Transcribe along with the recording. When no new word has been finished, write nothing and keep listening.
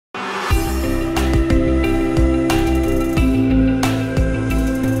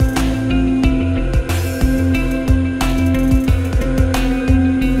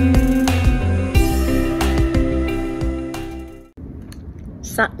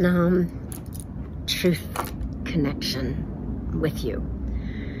truth connection with you.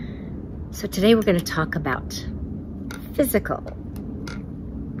 So today we're going to talk about physical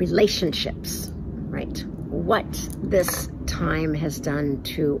relationships, right? What this time has done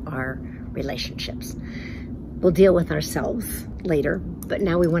to our relationships. We'll deal with ourselves later, but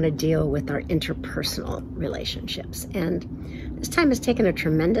now we want to deal with our interpersonal relationships. And this time has taken a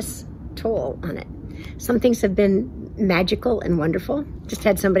tremendous toll on it. Some things have been magical and wonderful. Just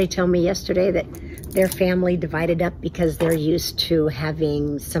had somebody tell me yesterday that their family divided up because they're used to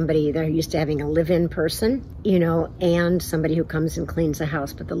having a live-in person, and somebody who comes and cleans the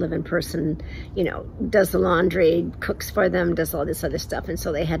house, but the live-in person, does the laundry, cooks for them, does all this other stuff. And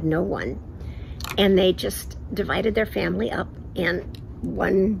so they had no one. And they just divided their family up, and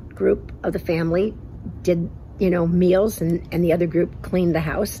one group of the family did, meals, and the other group cleaned the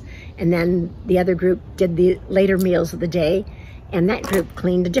house. And then the other group did the later meals of the day, and that group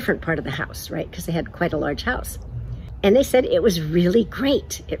cleaned a different part of the house, right? Because they had quite a large house. And they said it was really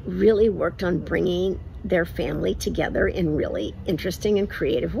great. It really worked on bringing their family together in really interesting and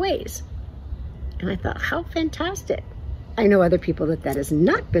creative ways. And I thought, how fantastic. I know other people that has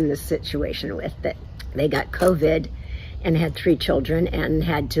not been the situation with, that they got COVID and had 3 children and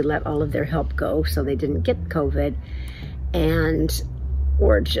had to let all of their help go so they didn't get COVID, and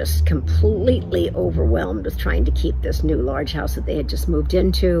were just completely overwhelmed with trying to keep this new large house that they had just moved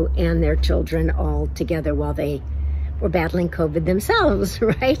into and their children all together while they were battling COVID themselves,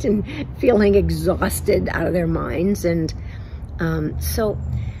 right? And feeling exhausted out of their minds. And so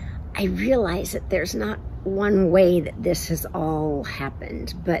I realized that there's not one way that this has all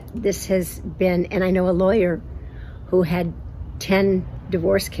happened, but this has been, and I know a lawyer who had 10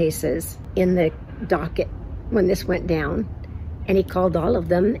 divorce cases in the docket when this went down, and he called all of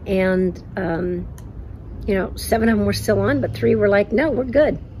them, and 7 of them were still on, but 3 were like, no, we're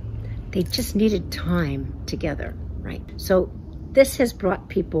good. They just needed time together, right? So this has brought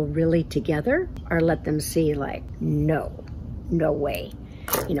people really together, or let them see like, no way,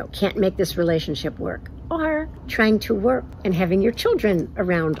 can't make this relationship work. Or trying to work and having your children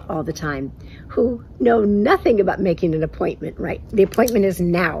around all the time who know nothing about making an appointment, right? The appointment is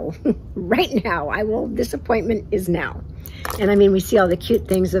now, right now. This appointment is now. And I mean, we see all the cute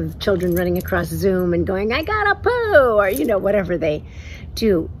things of children running across Zoom and going, I gotta poo, or, whatever they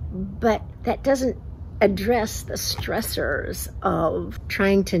do. But that doesn't address the stressors of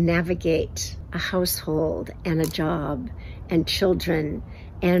trying to navigate a household and a job and children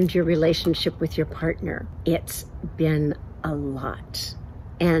and your relationship with your partner. It's been a lot.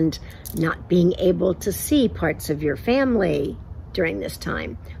 And not being able to see parts of your family during this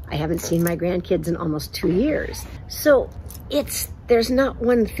time. I haven't seen my grandkids in almost 2 years. So there's not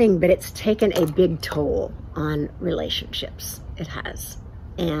one thing, but it's taken a big toll on relationships. It has.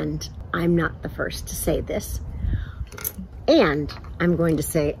 And I'm not the first to say this. And I'm going to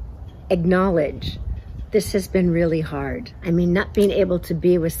say, acknowledge this has been really hard. I mean, not being able to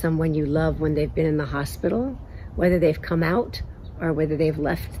be with someone you love when they've been in the hospital, whether they've come out or whether they've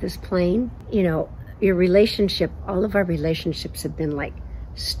left this plane. Your relationship, all of our relationships have been like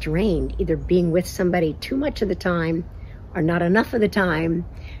strained, either being with somebody too much of the time or not enough of the time,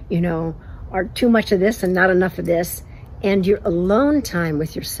 or too much of this and not enough of this. And your alone time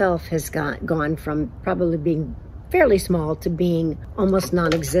with yourself has gone from probably being fairly small to being almost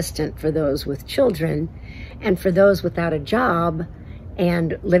non-existent for those with children. And for those without a job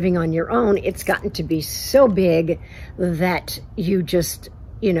and living on your own, it's gotten to be so big that you just,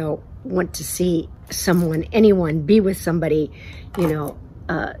 want to see anyone, be with somebody,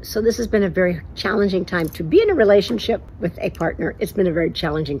 so this has been a very challenging time to be in a relationship with a partner. It's been a very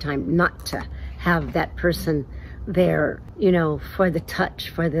challenging time not to have that person there, for the touch,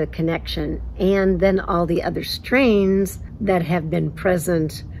 for the connection, and then all the other strains that have been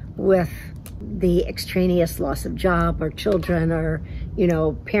present with the extraneous loss of job or children or,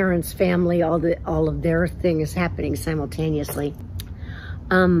 parents, family, all of their things happening simultaneously,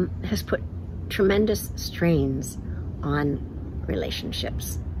 has put tremendous strains on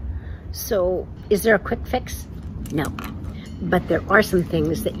relationships. So is there a quick fix? No, but there are some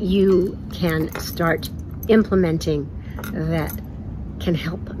things that you can start implementing that can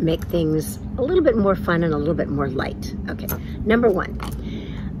help make things a little bit more fun and a little bit more light. Okay, number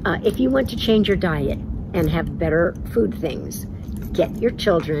 1, if you want to change your diet and have better food things, get your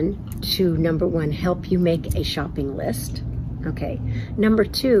children to, number 1, help you make a shopping list. Okay, number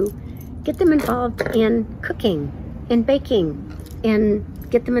 2, get them involved in cooking, in baking, and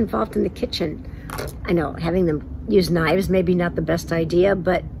get them involved in the kitchen. I know having them use knives maybe not the best idea,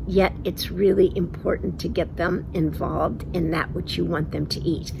 but yet it's really important to get them involved in that which you want them to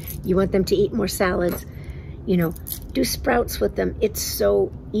eat. You want them to eat more salads, you know, do sprouts with them. It's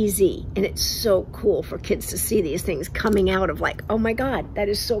so easy, and it's so cool for kids to see these things coming out of like, oh my God, that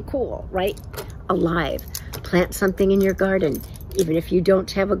is so cool, right? Alive. Plant something in your garden. Even if you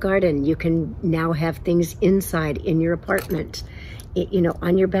don't have a garden, you can now have things inside in your apartment, you know,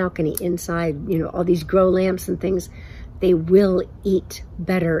 on your balcony, inside, you know, all these grow lamps and things. They will eat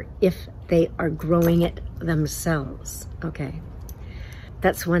better if they are growing it themselves, okay?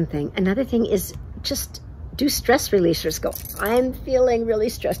 That's one thing. Another thing is just do stress releasers. Go, I'm feeling really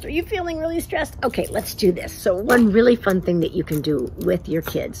stressed. Are you feeling really stressed? Okay, let's do this. So one really fun thing that you can do with your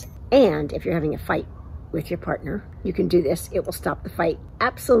kids, and if you're having a fight with your partner, you can do this. It will stop the fight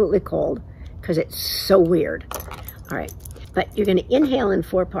absolutely cold because it's so weird. All right, but you're gonna inhale in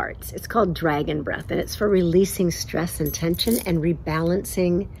 4 parts. It's called dragon breath, and it's for releasing stress and tension and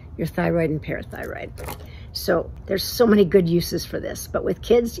rebalancing your thyroid and parathyroid. So there's so many good uses for this, but with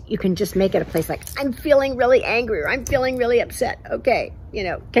kids, you can just make it a place like, I'm feeling really angry, or I'm feeling really upset. Okay, you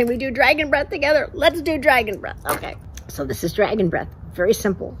know, can we do dragon breath together? Let's do dragon breath. Okay, so this is dragon breath, very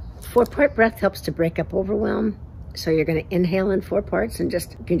simple. 4-part breath helps to break up overwhelm. So you're gonna inhale in 4 parts and you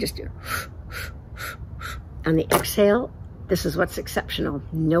can just do, on the exhale, this is what's exceptional.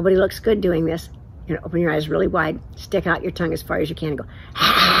 Nobody looks good doing this. You're gonna open your eyes really wide, stick out your tongue as far as you can and go,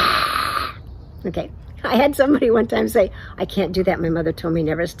 okay. I had somebody one time say, I can't do that. My mother told me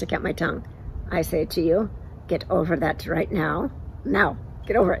never to stick out my tongue. I say to you, get over that right now. Now,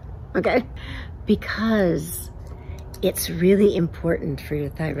 get over it, okay? Because it's really important for your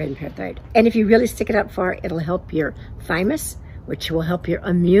thyroid and parathyroid. And if you really stick it out far, it'll help your thymus, which will help your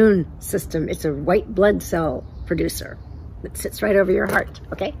immune system. It's a white blood cell producer that sits right over your heart,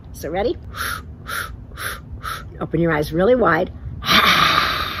 okay? So ready? Open your eyes really wide.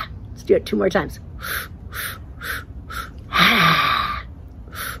 Let's do it 2 more times.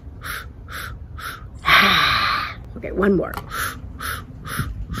 Okay, 1 more.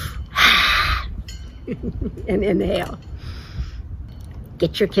 And inhale.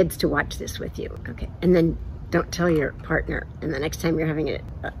 Get your kids to watch this with you, okay? And then don't tell your partner. And the next time you're having it,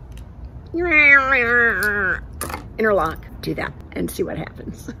 interlock, do that and see what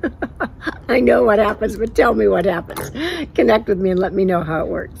happens. I know what happens, but tell me what happens. Connect with me and let me know how it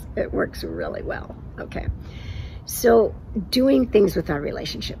works. It works really well, okay? So doing things with our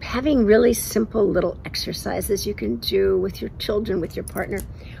relationship, having really simple little exercises you can do with your children, with your partner.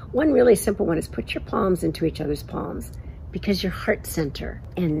 One really simple one is put your palms into each other's palms, because your heart center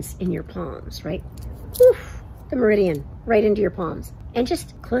ends in your palms, right? Oof, the meridian right into your palms. And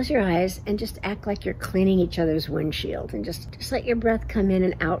just close your eyes and just act like you're cleaning each other's windshield, and just let your breath come in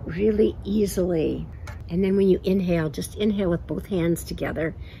and out really easily. And then when you inhale, just inhale with both hands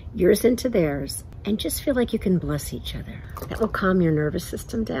together, yours into theirs, and just feel like you can bless each other. That will calm your nervous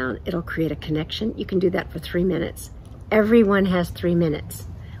system down. It'll create a connection. You can do that for 3 minutes. Everyone has 3 minutes.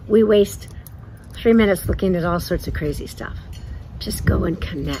 We waste 3 minutes looking at all sorts of crazy stuff. Just go and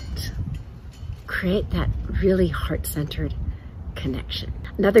connect. Create that really heart-centered connection.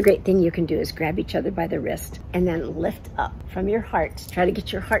 Another great thing you can do is grab each other by the wrist and then lift up from your heart. Try to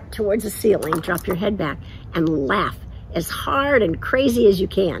get your heart towards the ceiling, drop your head back, and laugh as hard and crazy as you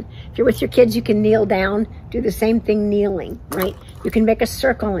can. If you're with your kids, you can kneel down, do the same thing kneeling, right? You can make a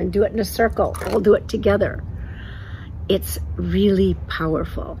circle and do it in a circle. All do it together. It's really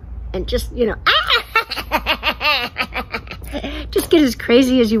powerful. And just, you know, just get as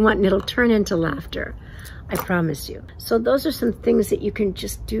crazy as you want and it'll turn into laughter. I promise you. So those are some things that you can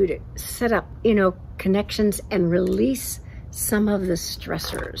just do to set up, you know, connections and release some of the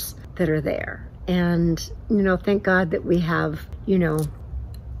stressors that are there. And, you know, thank God that we have, you know,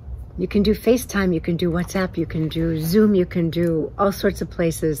 you can do FaceTime, you can do WhatsApp, you can do Zoom, you can do all sorts of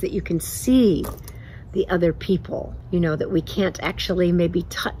places that you can see the other people, you know, that we can't actually maybe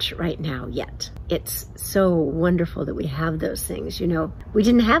touch right now yet. It's so wonderful that we have those things, you know. We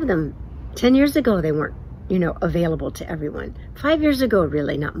didn't have them 10 years ago. They weren't, you know, available to everyone. 5 years ago,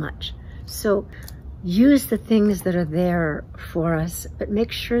 really not much. So use the things that are there for us, but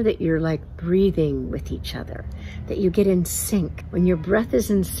make sure that you're like breathing with each other, that you get in sync. When your breath is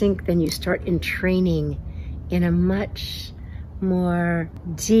in sync, then you start in training in a much more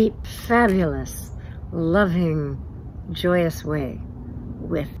deep, fabulous, loving, joyous way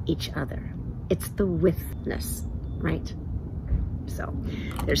with each other. It's the withness, right? So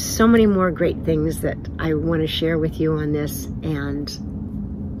there's so many more great things that I want to share with you on this,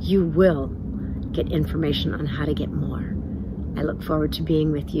 and you will get information on how to get more. I look forward to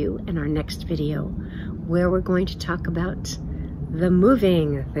being with you in our next video, where we're going to talk about the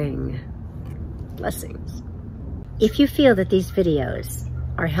moving thing. Blessings. If you feel that these videos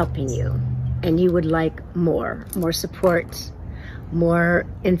are helping you and you would like more support, more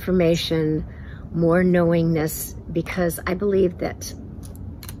information, more knowingness, because I believe that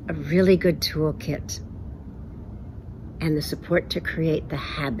a really good toolkit and the support to create the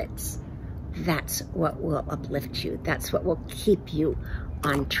habits, that's what will uplift you. That's what will keep you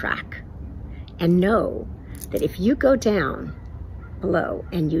on track. And know that if you go down below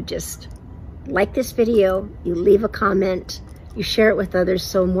and you just like this video, you leave a comment, you share it with others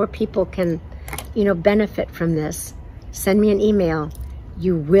so more people can, benefit from this, send me an email,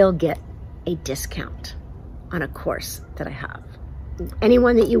 you will get a discount on a course that I have.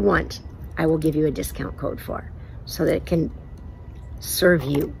 Anyone that you want, I will give you a discount code for, so that it can serve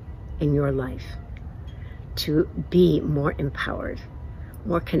you in your life to be more empowered,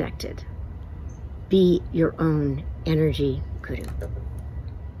 more connected. Be your own energy guru.